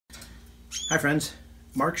Hi friends,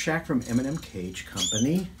 Mark Shack from M&M Cage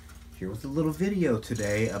Company here with a little video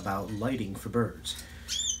today about lighting for birds.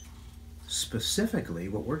 Specifically,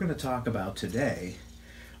 what we're going to talk about today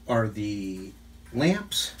are the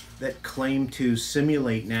lamps that claim to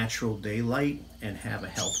simulate natural daylight and have a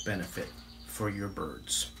health benefit for your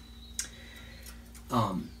birds.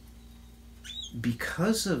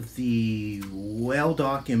 Because of the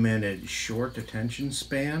well-documented short attention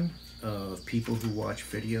span of people who watch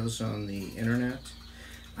videos on the internet,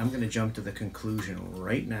 I'm going to jump to the conclusion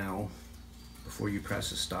right now before you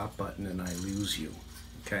press the stop button and I lose you.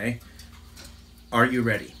 Okay? Are you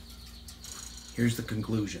ready? Here's the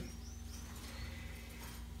conclusion.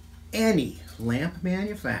 Any lamp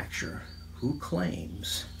manufacturer who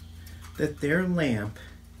claims that their lamp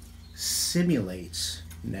simulates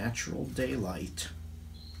natural daylight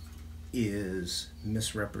is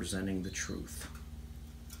misrepresenting the truth.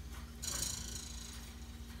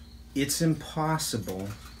 It's impossible,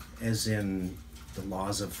 as in the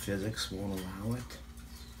laws of physics won't allow it,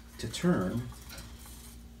 to turn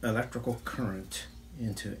electrical current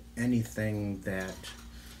into anything that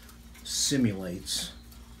simulates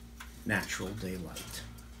natural daylight.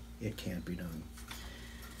 It can't be done.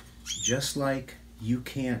 Just like you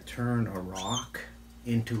can't turn a rock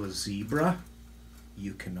into a zebra,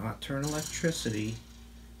 you cannot turn electricity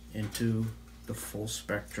into the full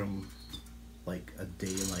spectrum, like a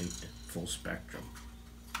daylight full spectrum.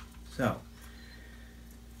 So,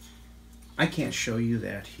 I can't show you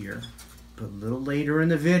that here, but a little later in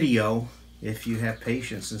the video, if you have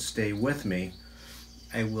patience and stay with me,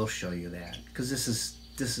 I will show you that, because this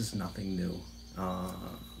is nothing new.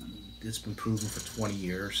 It's been proven for 20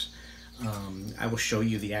 years. I will show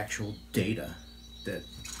you the actual data that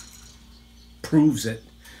proves it,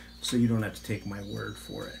 so you don't have to take my word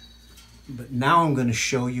for it. But now I'm going to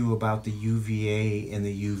show you about the UVA and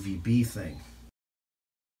the UVB thing.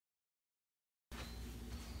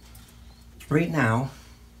 Right now,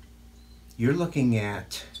 you're looking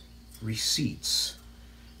at receipts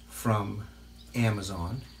from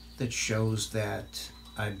Amazon that shows that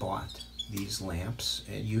I bought these lamps,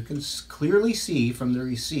 and you can clearly see from the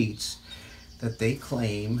receipts that they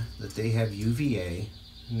claim that they have UVA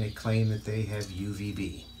and they claim that they have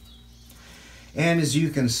UVB. And as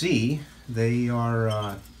you can see, they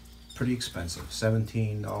are pretty expensive.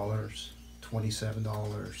 $17,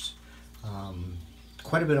 $27,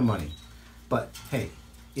 quite a bit of money. But hey,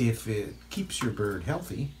 if it keeps your bird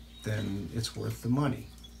healthy, then it's worth the money,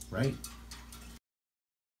 right?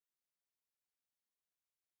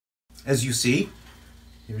 As you see,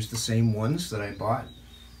 here's the same ones that I bought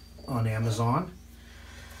on Amazon.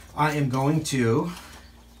 I am going to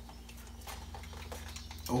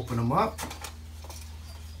open them up.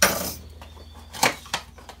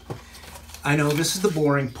 I know this is the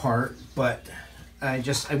boring part, but I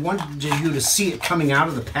wanted you to see it coming out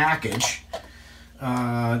of the package.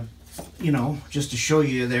 You know, just to show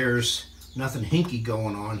you there's nothing hinky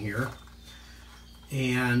going on here.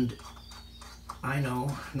 And I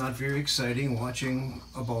know, not very exciting watching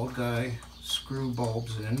a bald guy screw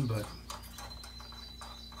bulbs in, but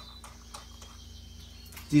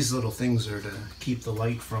these little things are to keep the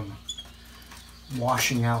light from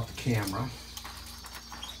washing out the camera.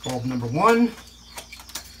 Bulb number 1.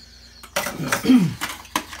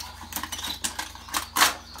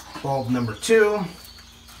 Bulb number 2.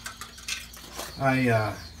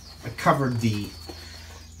 I covered the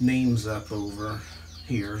names up over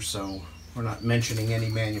here, so we're not mentioning any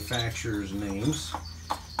manufacturer's names.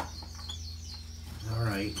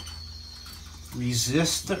 Alright.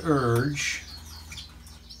 Resist the urge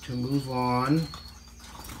to move on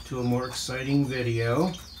to a more exciting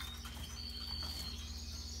video.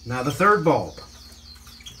 Now the third bulb.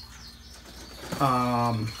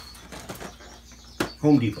 Home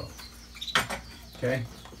Depot. Okay.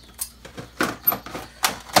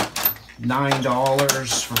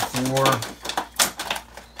 $9 for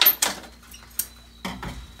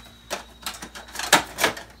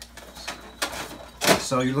 4.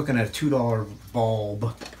 So you're looking at a $2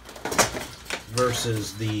 bulb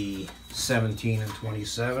versus the $17 and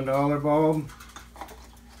 $27 bulb.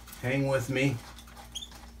 Hang with me.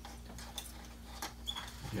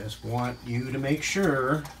 Just want you to make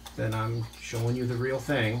sure that I'm showing you the real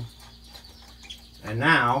thing. And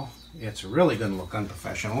now it's really going to look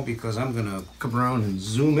unprofessional because I'm going to come around and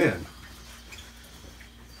zoom in.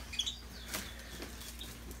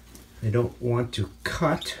 I don't want to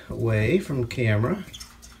cut away from camera,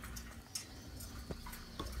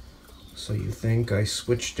 so you think I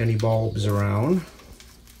switched any bulbs around.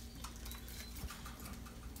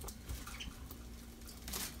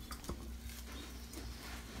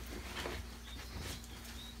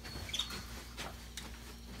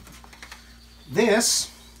 This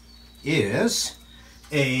is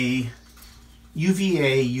a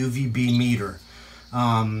UVA UVB meter.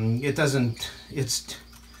 It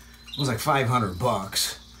was like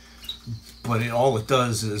 $500, but all it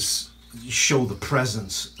does is show the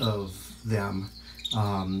presence of them.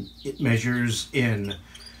 It measures in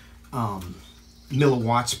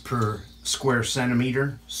milliwatts per square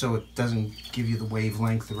centimeter, so it doesn't give you the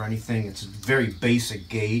wavelength or anything. It's a very basic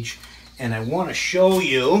gauge, and I want to show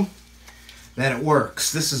you that it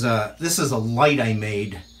works. This is a light I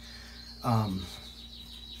made,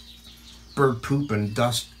 bird poop and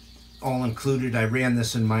dust all included. I ran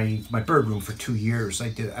this in my bird room for 2 years.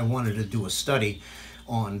 I wanted to do a study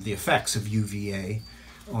on the effects of UVA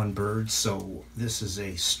on birds, so this is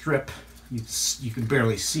a strip. You can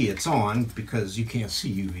barely see it's on because you can't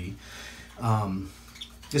see UV.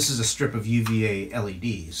 This is a strip of UVA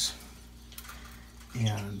LEDs,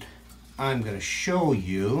 and I'm going to show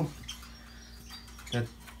you that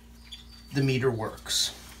the meter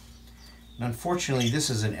works. And unfortunately, this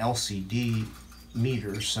is an LCD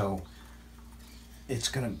meter, so it's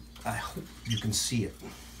going to, I hope you can see it.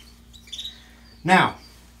 Now,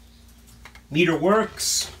 meter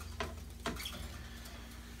works.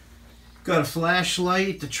 Got a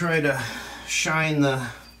flashlight to try to shine the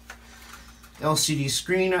LCD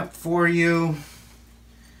screen up for you.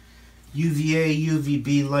 UVA,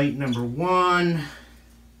 UVB light number 1.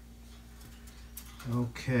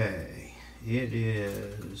 Okay, it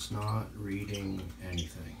is not reading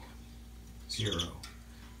anything. 0.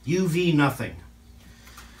 UV nothing.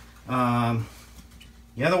 The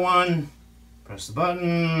other one, press the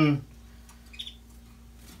button.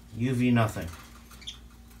 UV nothing.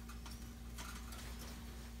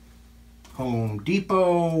 Home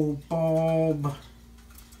Depot bulb,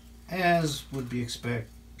 as would be expected,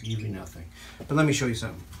 UV nothing. But let me show you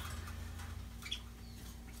something.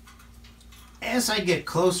 As I get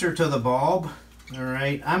closer to the bulb, all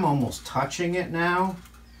right, I'm almost touching it now.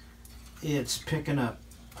 It's picking up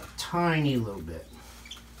a tiny little bit.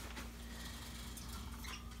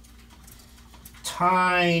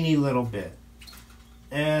 Tiny little bit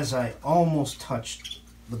as I almost touched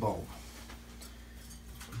the bulb.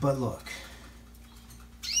 But look,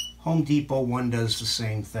 Home Depot one does the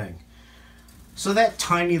same thing. So that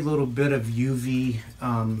tiny little bit of UV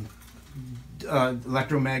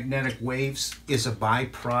electromagnetic waves is a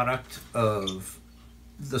byproduct of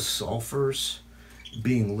the sulfurs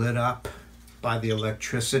being lit up by the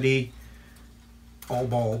electricity. All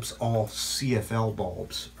bulbs, all CFL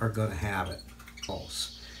bulbs are going to have it.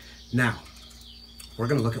 Now, we're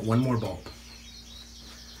going to look at one more bulb.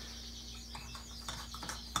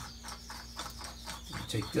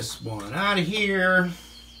 Take this one out of here.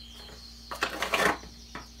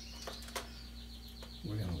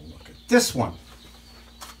 We're going to look at this one.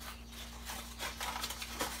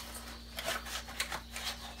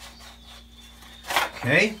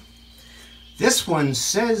 Okay, this one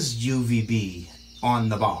says UVB on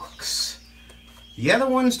the box. The other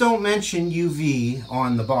ones don't mention UV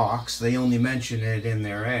on the box. They only mention it in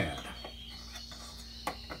their ad.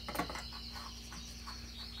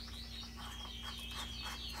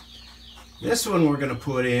 This one we're going to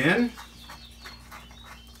put in,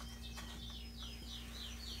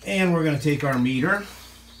 and we're going to take our meter,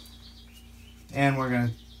 and we're going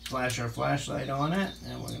to flash our flashlight on it,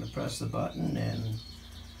 and we're going to press the button, and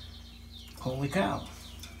holy cow,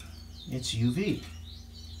 it's UV.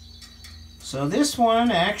 So this one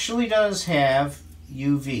actually does have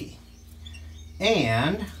UV.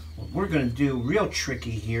 And what we're going to do real tricky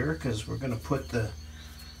here, because we're going to put the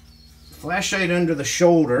flashlight under the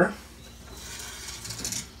shoulder.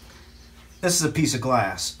 This is a piece of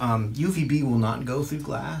glass. UVB will not go through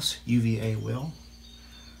glass. UVA will.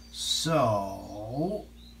 So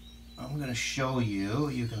I'm going to show you.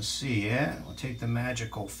 You can see it. We'll take the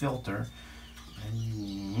magical filter.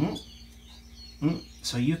 And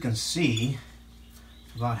so you can see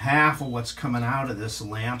about half of what's coming out of this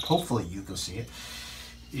lamp. Hopefully you can see it.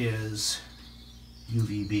 Is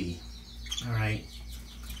UVB. All right.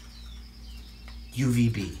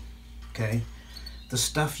 UVB. Okay. The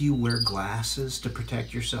stuff you wear glasses to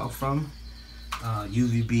protect yourself from,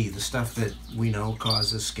 UVB, the stuff that we know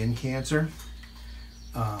causes skin cancer.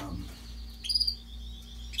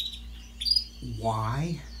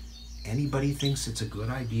 Why anybody thinks it's a good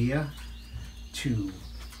idea to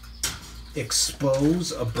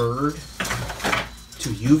expose a bird to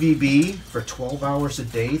UVB for 12 hours a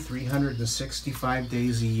day, 365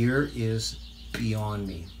 days a year is beyond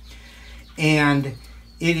me. And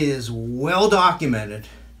it is well documented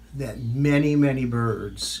that many, many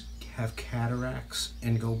birds have cataracts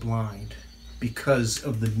and go blind because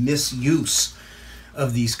of the misuse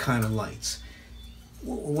of these kind of lights.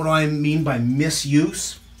 What do I mean by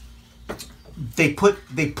misuse? They put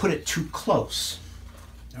it too close.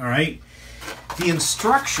 All right. The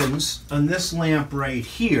instructions on this lamp right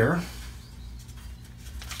here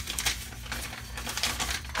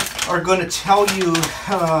are going to tell you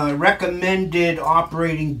recommended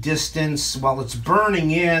operating distance. While it's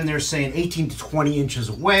burning in, they're saying 18 to 20 inches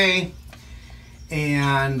away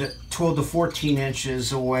and 12 to 14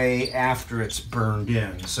 inches away after it's burned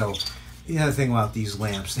in. So the other thing about these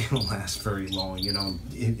lamps, they don't last very long. You know,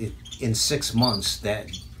 in 6 months, the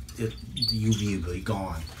UV will be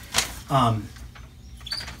gone.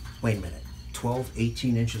 Wait a minute, 12,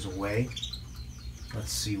 18 inches away?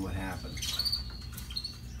 Let's see what happens.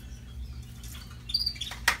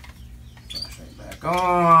 Flashlight back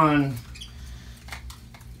on.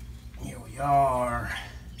 Here we are.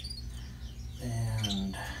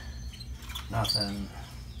 And nothing.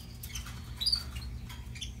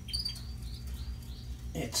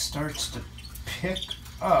 It starts to pick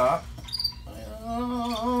up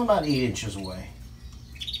about 8 inches away.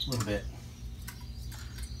 A little bit.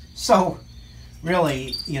 So,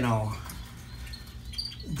 really, you know,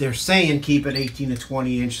 they're saying keep it 18 to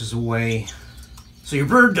 20 inches away so your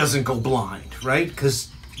bird doesn't go blind, right?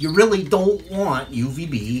 Because you really don't want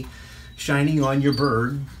UVB shining on your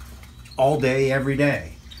bird all day, every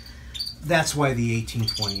day. That's why the 18,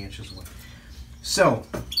 20 inches away. So,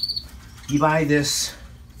 you buy this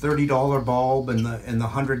 $30 bulb and the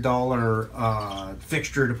 $100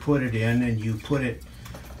 fixture to put it in, and you put it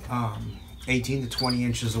 18 to 20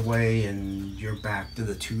 inches away, and you're back to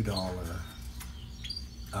the $2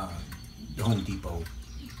 Home Depot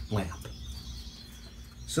lamp.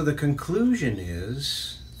 So the conclusion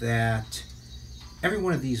is that every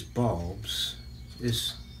one of these bulbs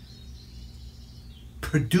is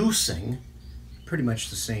producing pretty much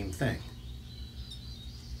the same thing.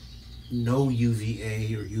 No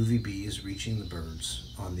UVA or UVB is reaching the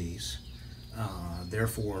birds on these.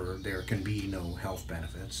 Therefore, there can be no health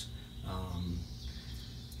benefits.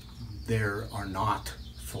 There are not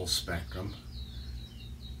full spectrum.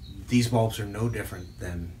 These bulbs are no different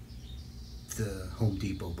than the Home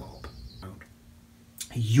Depot bulb.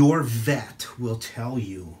 Your vet will tell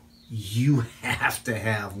you you have to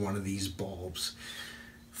have one of these bulbs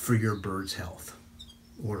for your bird's health,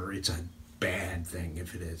 or it's a bad thing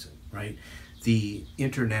if it isn't, right? The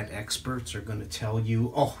internet experts are going to tell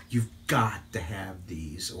you, oh, you've got to have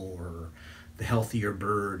these, or the healthier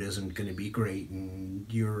bird isn't going to be great and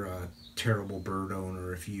you're a terrible bird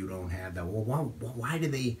owner if you don't have that. Well, why do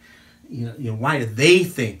they, why do they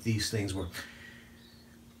think these things work?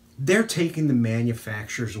 They're taking the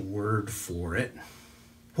manufacturer's word for it,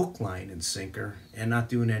 hook, line, and sinker, and not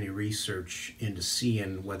doing any research into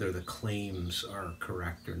seeing whether the claims are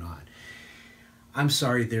correct or not. I'm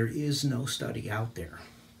sorry, there is no study out there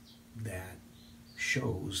that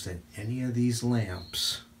shows that any of these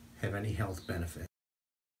lamps have any health benefit.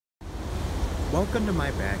 Welcome to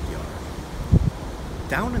my backyard.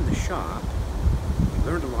 Down in the shop, we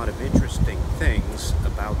learned a lot of interesting things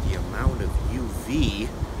about the amount of UV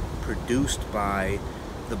produced by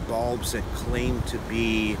the bulbs that claim to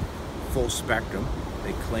be full spectrum.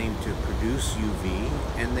 They claim to produce UV,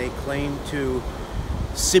 and they claim to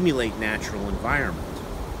simulate natural environment.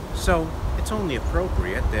 So it's only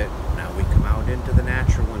appropriate that now we come out into the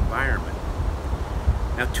natural environment.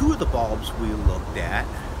 Now, two of the bulbs we looked at,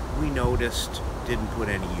 we noticed didn't put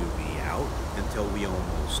any UV out until we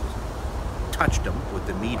almost touched them with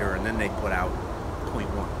the meter, and then they put out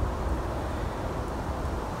 0.1.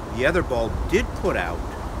 The other bulb did put out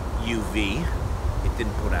UV. It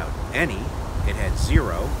didn't put out any. It had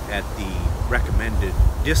 0 at the recommended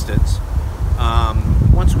distance.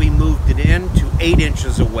 Once we moved it in to 8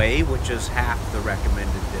 inches away, which is half the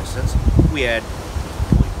recommended distance, we had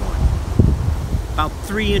 0.1. About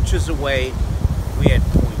 3 inches away, we had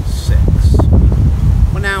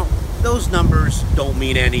 0.6. Well, now, those numbers don't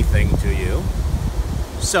mean anything to you.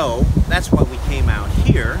 So, that's why we came out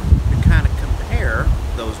here to kind of compare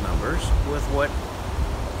those numbers with what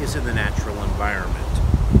is in the natural environment.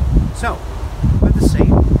 So, with the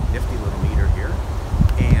same nifty little meter here,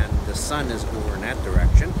 and the sun is over in that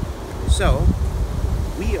direction, so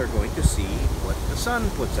we are going to see what the sun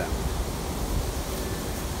puts out.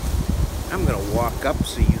 I'm going to walk up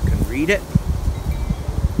so you can read it.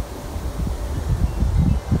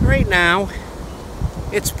 Right now,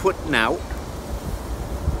 it's putting out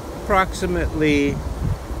approximately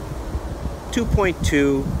 2.2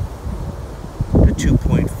 to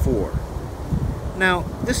 2.4. Now,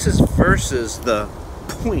 this is versus the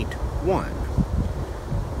 0.1.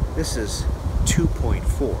 This is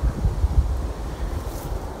 2.4.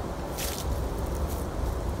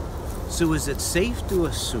 So is it safe to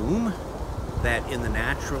assume that in the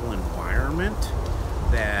natural environment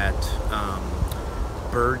that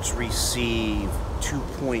birds receive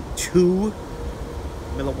 2.2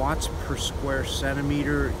 milliwatts per square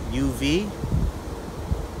centimeter UV?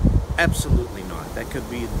 Absolutely not. That could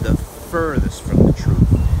be the furthest from the truth.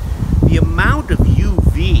 The amount of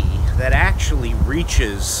UV that actually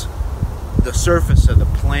reaches the surface of the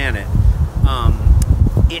planet,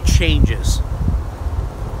 it changes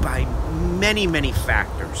by many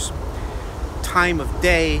factors. Time of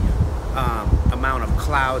day, amount of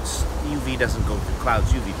clouds. UV doesn't go through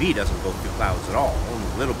clouds. UVB doesn't go through clouds at all.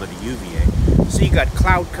 Only a little bit of UVA. So you got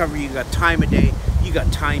cloud cover, you got time of day, you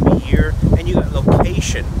got time of year, and you got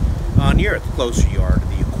location on the Earth. The closer you are to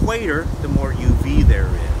the equator, the more UV there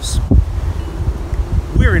is.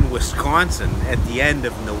 We're in Wisconsin at the end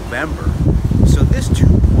of November, so this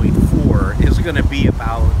 2.4 is going to be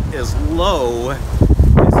about as low as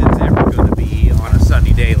it's ever going to be on a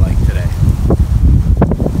sunny day like today.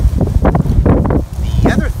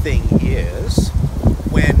 The other thing is,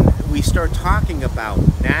 when we start talking about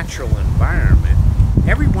natural environment,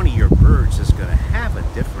 every one of your birds is going to have a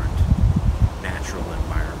different natural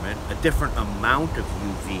environment, a different amount of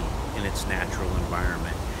UV in its natural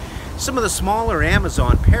environment. Some of the smaller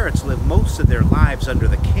Amazon parrots live most of their lives under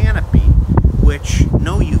the canopy, which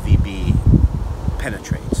no UVB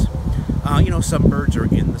penetrates. Some birds are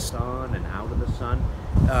in the sun and out of the sun.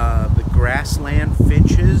 The grassland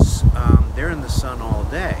finches, they're in the sun all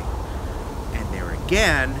day. And there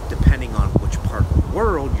again, depending on which part of the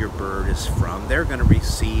world your bird is from, they're going to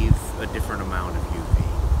receive a different amount of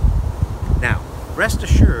UV. Now, rest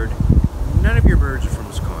assured, none of your birds are from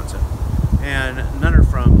Wisconsin, and none are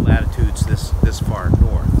from latitudes this far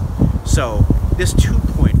north. So this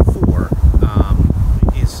 2.4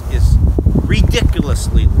 is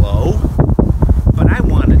ridiculously low, but I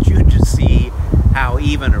wanted you to see how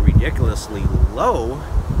even a ridiculously low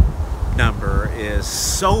number is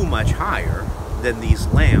so much higher than these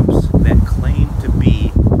lamps that claim to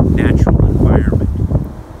be natural environment.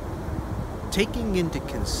 Taking into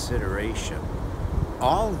consideration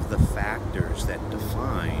all of the factors that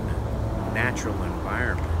define natural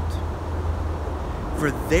environment,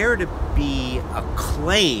 for there to be a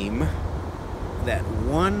claim that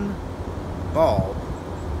one bulb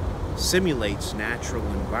simulates natural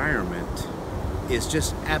environment is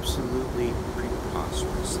just absolutely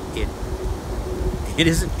preposterous. It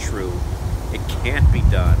isn't true. It can't be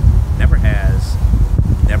done. Never has.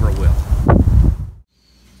 Never will.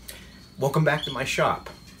 Welcome back to my shop.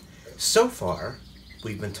 So far,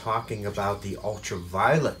 we've been talking about the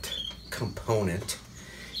ultraviolet component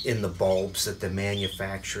in the bulbs that the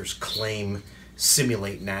manufacturers claim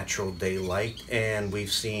simulate natural daylight, and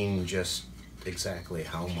we've seen just exactly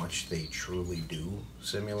how much they truly do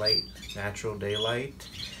simulate natural daylight.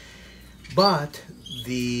 But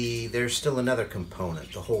there's still another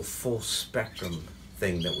component, the whole full spectrum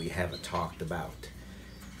thing that we haven't talked about.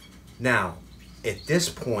 Now, at this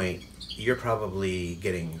point, you're probably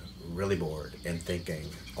getting really bored and thinking,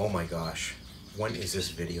 oh my gosh, when is this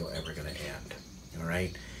video ever going to end? All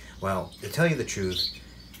right? Well, to tell you the truth,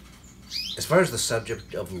 as far as the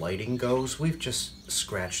subject of lighting goes, we've just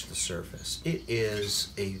scratched the surface. It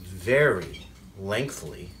is a very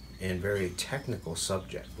lengthy and very technical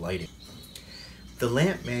subject, lighting. The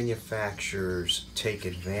lamp manufacturers take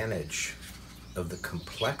advantage of the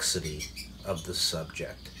complexity of the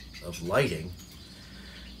subject of lighting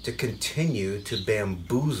to continue to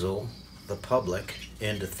bamboozle the public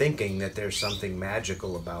into thinking that there's something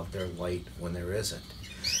magical about their light when there isn't.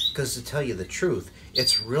 Because to tell you the truth,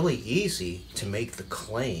 it's really easy to make the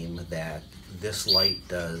claim that this light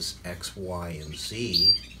does X, Y, and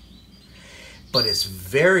Z, but it's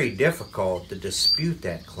very difficult to dispute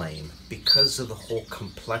that claim because of the whole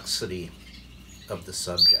complexity of the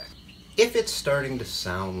subject. If it's starting to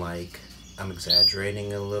sound like I'm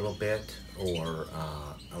exaggerating a little bit, or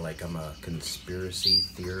like I'm a conspiracy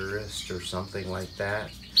theorist or something like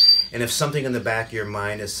that, and if something in the back of your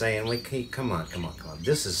mind is saying, like, hey, come on,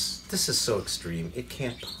 this is so extreme, it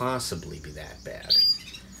can't possibly be that bad.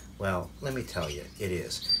 Well, let me tell you, it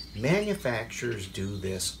is. Manufacturers do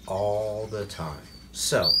this all the time.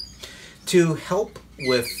 So, to help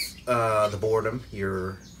with the boredom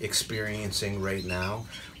you're experiencing right now,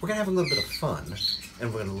 we're going to have a little bit of fun,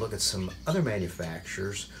 and we're going to look at some other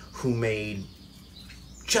manufacturers who made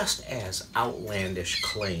just as outlandish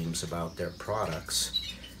claims about their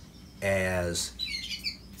products as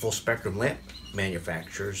full spectrum lamp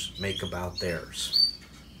manufacturers make about theirs.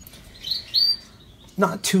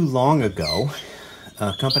 Not too long ago,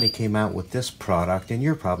 a company came out with this product, and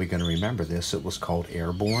you're probably going to remember this. It was called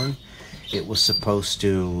Airborne. It was supposed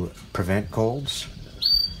to prevent colds,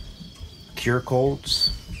 cure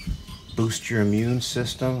colds, boost your immune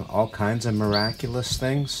system, all kinds of miraculous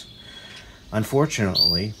things.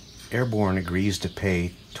 Unfortunately, Airborne agrees to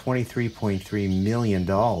pay $23.3 million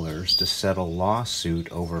to settle a lawsuit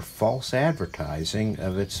over false advertising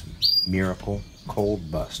of its miracle cold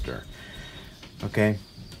buster. Okay,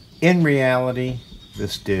 in reality,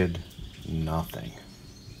 this did nothing.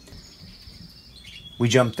 We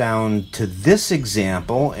jump down to this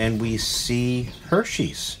example and we see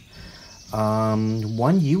Hershey's.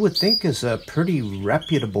 One you would think is a pretty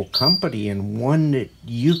reputable company and one that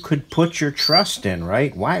you could put your trust in,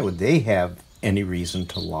 right? Why would they have any reason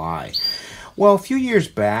to lie? Well, a few years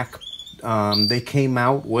back, they came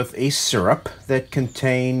out with a syrup that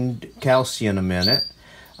contained calcium in it.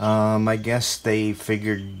 I guess they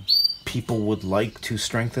figured people would like to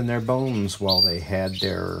strengthen their bones while they had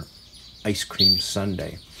their ice cream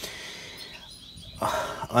sundae.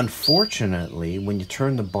 Unfortunately, when you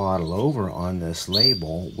turn the bottle over on this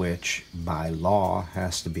label, which by law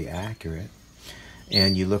has to be accurate,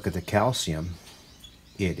 and you look at the calcium,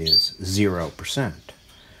 it is 0%.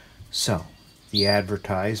 So, the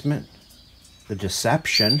advertisement, the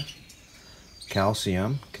deception,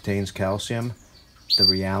 calcium, contains calcium, the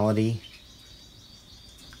reality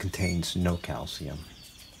contains no calcium.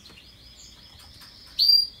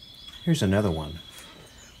 Here's another one.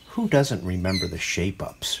 Who doesn't remember the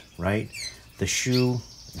shape-ups, right? The shoe,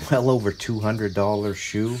 well over $200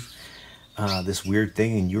 shoe. This weird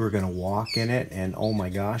thing, and you were going to walk in it, and oh my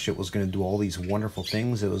gosh, it was going to do all these wonderful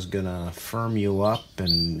things. It was going to firm you up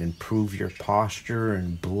and improve your posture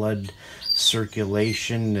and blood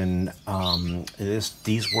circulation, and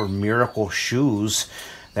these were miracle shoes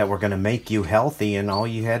that were going to make you healthy, and all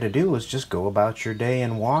you had to do was just go about your day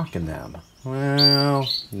and walk in them. Well,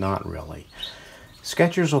 not really.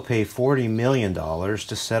 Skechers will pay $40 million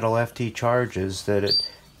to settle FT charges that it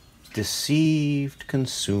deceived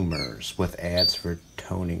consumers with ads for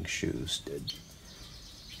toning shoes did.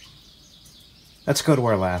 Let's go to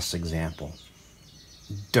our last example.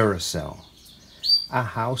 Duracell, a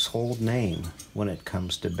household name when it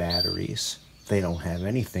comes to batteries. They don't have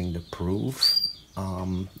anything to prove.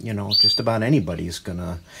 You know, just about anybody's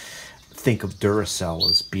gonna think of Duracell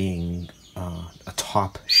as being a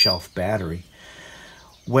top shelf battery.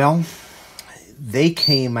 Well, they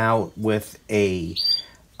came out with a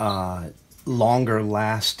longer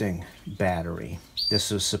lasting battery.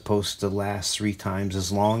 This was supposed to last 3 times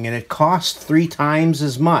as long, and it cost 3 times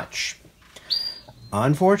as much.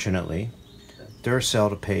 Unfortunately, Duracell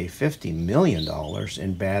to pay $50 million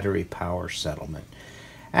in battery power settlement.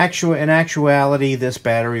 In actuality, this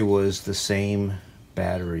battery was the same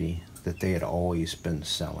battery that they had always been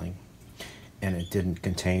selling, and it didn't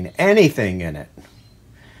contain anything in it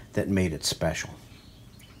that made it special.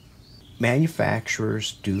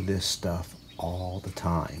 Manufacturers do this stuff all the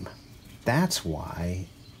time. That's why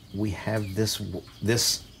we have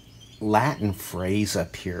this Latin phrase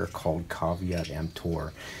up here called caveat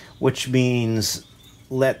emptor, which means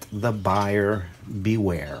let the buyer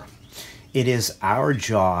beware. It is our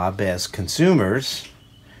job as consumers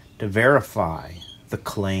to verify the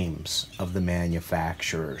claims of the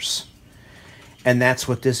manufacturers. And that's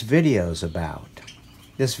what this video is about.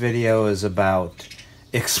 This video is about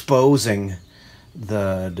exposing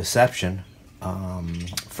the deception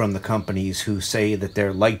from the companies who say that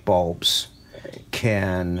their light bulbs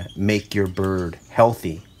can make your bird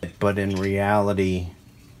healthy, but in reality,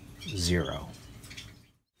 zero.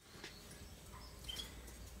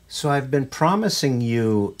 So I've been promising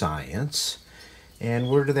you science, and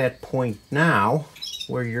we're to that point now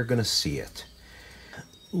where you're going to see it.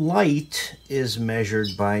 Light is measured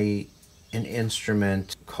by an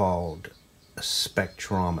instrument called a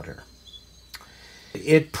spectrometer.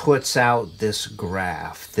 It puts out this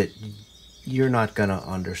graph that you're not going to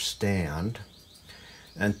understand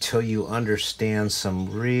until you understand some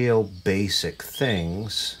real basic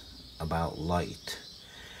things about light.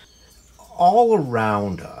 All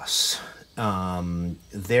around us,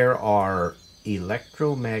 there are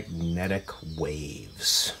electromagnetic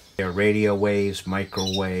waves. There are radio waves,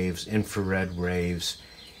 microwaves, infrared waves.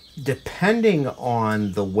 Depending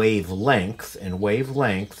on the wavelength, and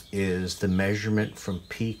wavelength is the measurement from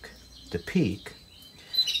peak to peak,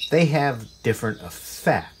 they have different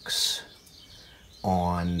effects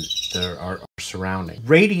on our surrounding.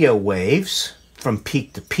 Radio waves from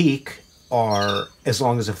peak to peak are as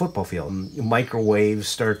long as a football field. Microwaves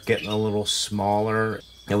start getting a little smaller.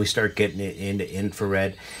 and we start getting it into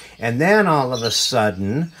infrared. And then all of a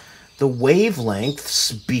sudden, the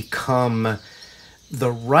wavelengths become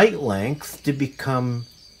the right length to become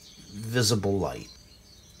visible light.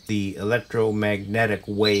 The electromagnetic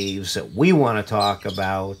waves that we want to talk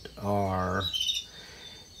about are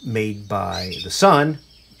made by the sun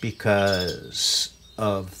because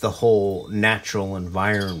of the whole natural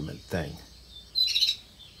environment thing.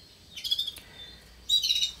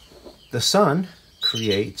 The sun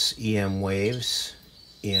creates EM waves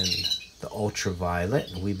in the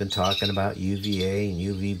ultraviolet, and we've been talking about UVA and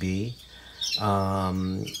UVB.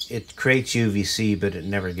 It creates UVC, but it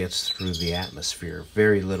never gets through the atmosphere.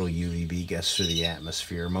 Very little UVB gets through the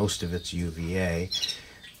atmosphere. Most of it's UVA.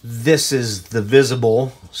 This is the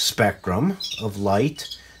visible spectrum of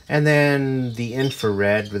light, and then the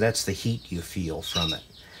infrared, that's the heat you feel from it.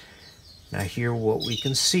 Now here what we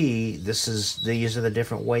can see, these are the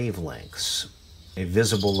different wavelengths. A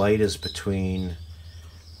visible light is between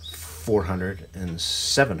 400 and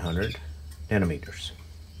 700 nanometers.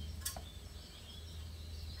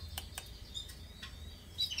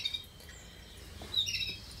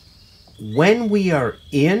 When we are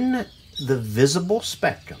in the visible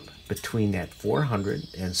spectrum between that 400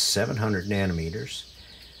 and 700 nanometers,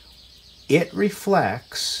 it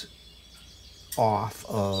reflects off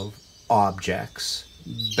of objects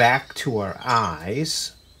back to our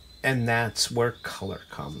eyes, and that's where color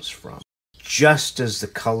comes from. Just as the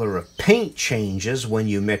color of paint changes when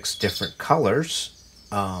you mix different colors,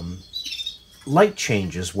 light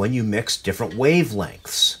changes when you mix different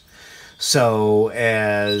wavelengths. So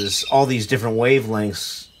as all these different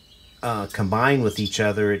wavelengths combine with each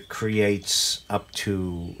other, it creates up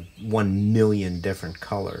to 1 million different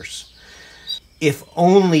colors. If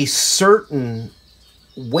only certain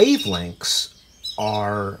wavelengths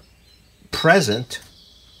are present,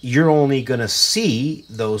 you're only going to see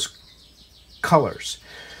those colors.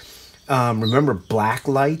 Remember black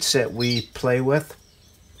lights that we play with?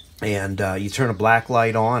 And you turn a black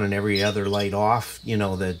light on and every other light off, you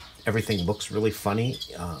know, that everything looks really funny.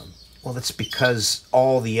 Well, that's because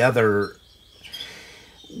all the other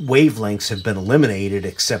wavelengths have been eliminated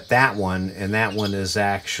except that one, and that one is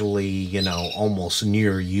actually, you know, almost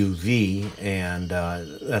near UV, and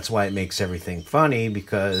that's why it makes everything funny,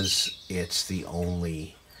 because it's the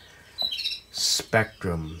only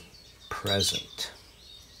spectrum present.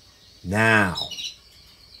 Now,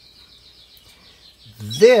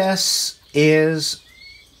 this is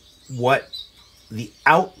what the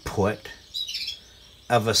output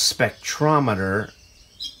of a spectrometer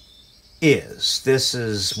is. This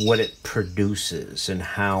is what it produces and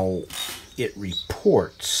how it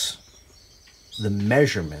reports the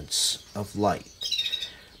measurements of light.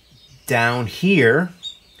 Down here,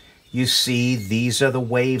 you see these are the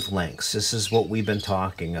wavelengths. This is what we've been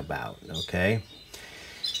talking about, okay?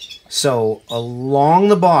 So along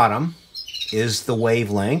the bottom is the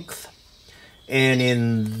wavelength, and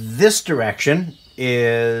in this direction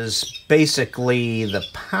is basically the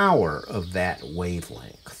power of that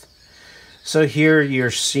wavelength. So here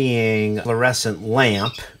you're seeing a fluorescent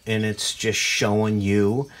lamp, and it's just showing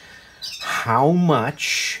you how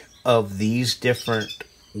much of these different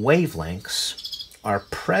wavelengths are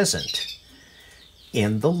present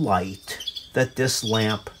in the light that this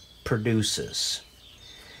lamp produces.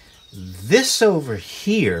 This over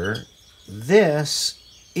here, this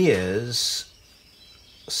is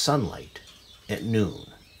sunlight at noon.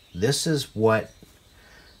 This is what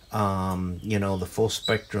you know, the full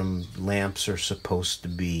spectrum lamps are supposed to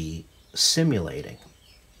be simulating.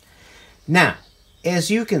 Now,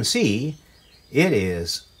 as you can see, it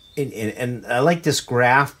is, and I like this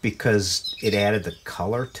graph because it added the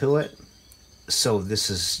color to it. So this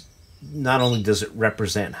is, not only does it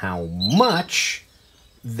represent how much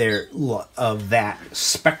there of that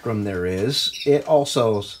spectrum there is, it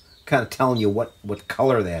also is kind of telling you what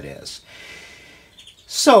color that is.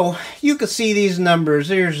 So you can see these numbers.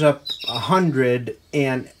 There's up 100,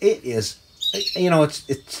 and it is, you know,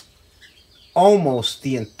 it's almost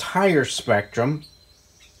the entire spectrum.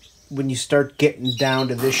 When you start getting down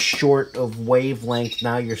to this short of wavelength,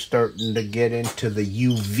 now you're starting to get into the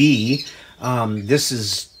UV. This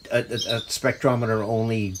is a spectrometer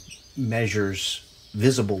only measures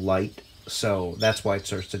visible light, so that's why it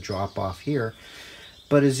starts to drop off here.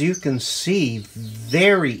 But as you can see,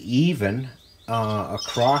 very even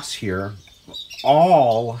across here,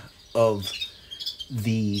 all of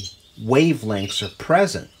the wavelengths are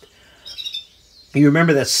present. You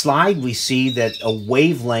remember that slide we see that a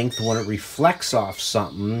wavelength, when it reflects off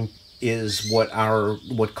something, is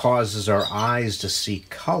what causes our eyes to see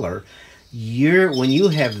color. When you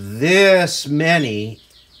have this many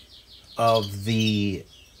of the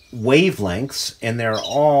wavelengths, and they're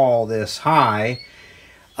all this high,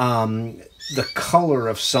 the color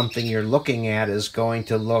of something you're looking at is going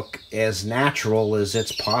to look as natural as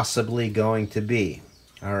it's possibly going to be.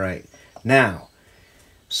 All right, now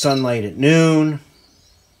sunlight at noon,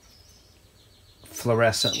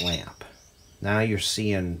 fluorescent lamp. Now you're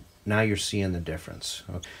seeing the difference.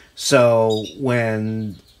 So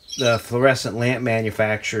when the fluorescent lamp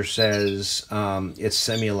manufacturer says it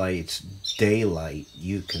simulates daylight,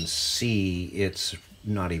 you can see it's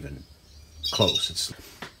not even close.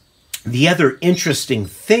 The other interesting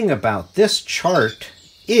thing about this chart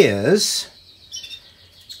is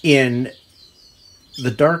in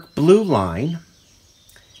the dark blue line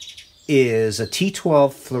is a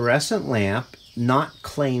T12 fluorescent lamp not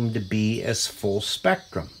claimed to be as full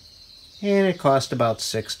spectrum. And it cost about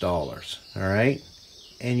 $6, all right?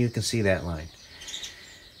 And you can see that line.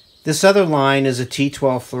 This other line is a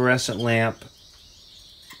T12 fluorescent lamp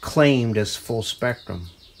claimed as full spectrum,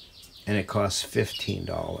 and it costs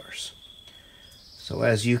 $15. So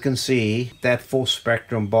as you can see, that full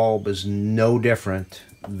spectrum bulb is no different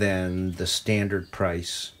than the standard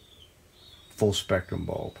price full spectrum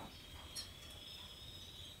bulb.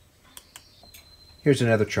 Here's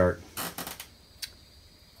another chart.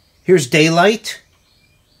 Here's daylight.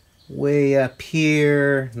 Way up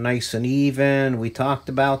here, nice and even. We talked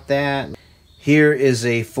about that. Here is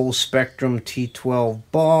a full spectrum T12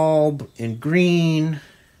 bulb in green.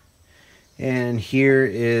 And here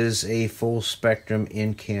is a full spectrum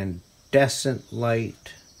incandescent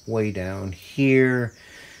light way down here.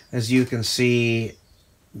 As you can see,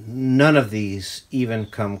 none of these even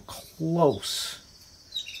come close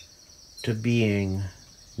to being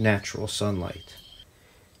natural sunlight.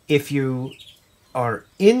 If you are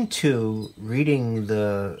into reading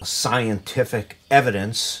the scientific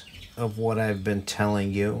evidence of what I've been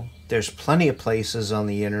telling you, there's plenty of places on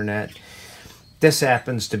the internet. This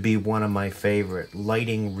happens to be one of my favorite,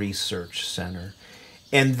 Lighting Research Center.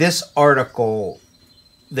 And this article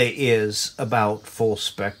is about full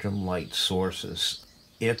spectrum light sources.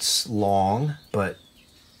 It's long, but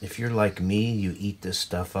if you're like me, you eat this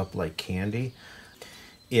stuff up like candy.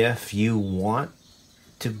 If you want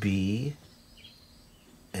to be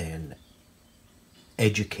an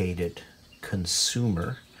educated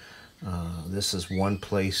consumer, this is one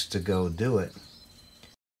place to go do it.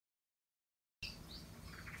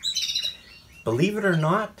 Believe it or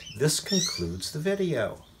not, this concludes the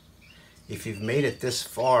video. If you've made it this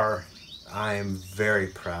far, I'm very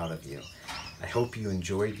proud of you. I hope you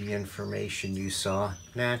enjoyed the information you saw.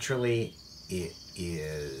 Naturally, it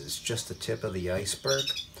is just the tip of the iceberg,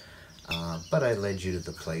 but I led you to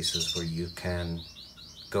the places where you can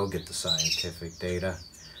go get the scientific data.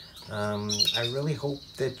 I really hope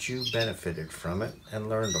that you benefited from it and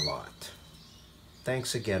learned a lot.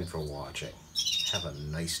 Thanks again for watching. Have a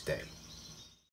nice day.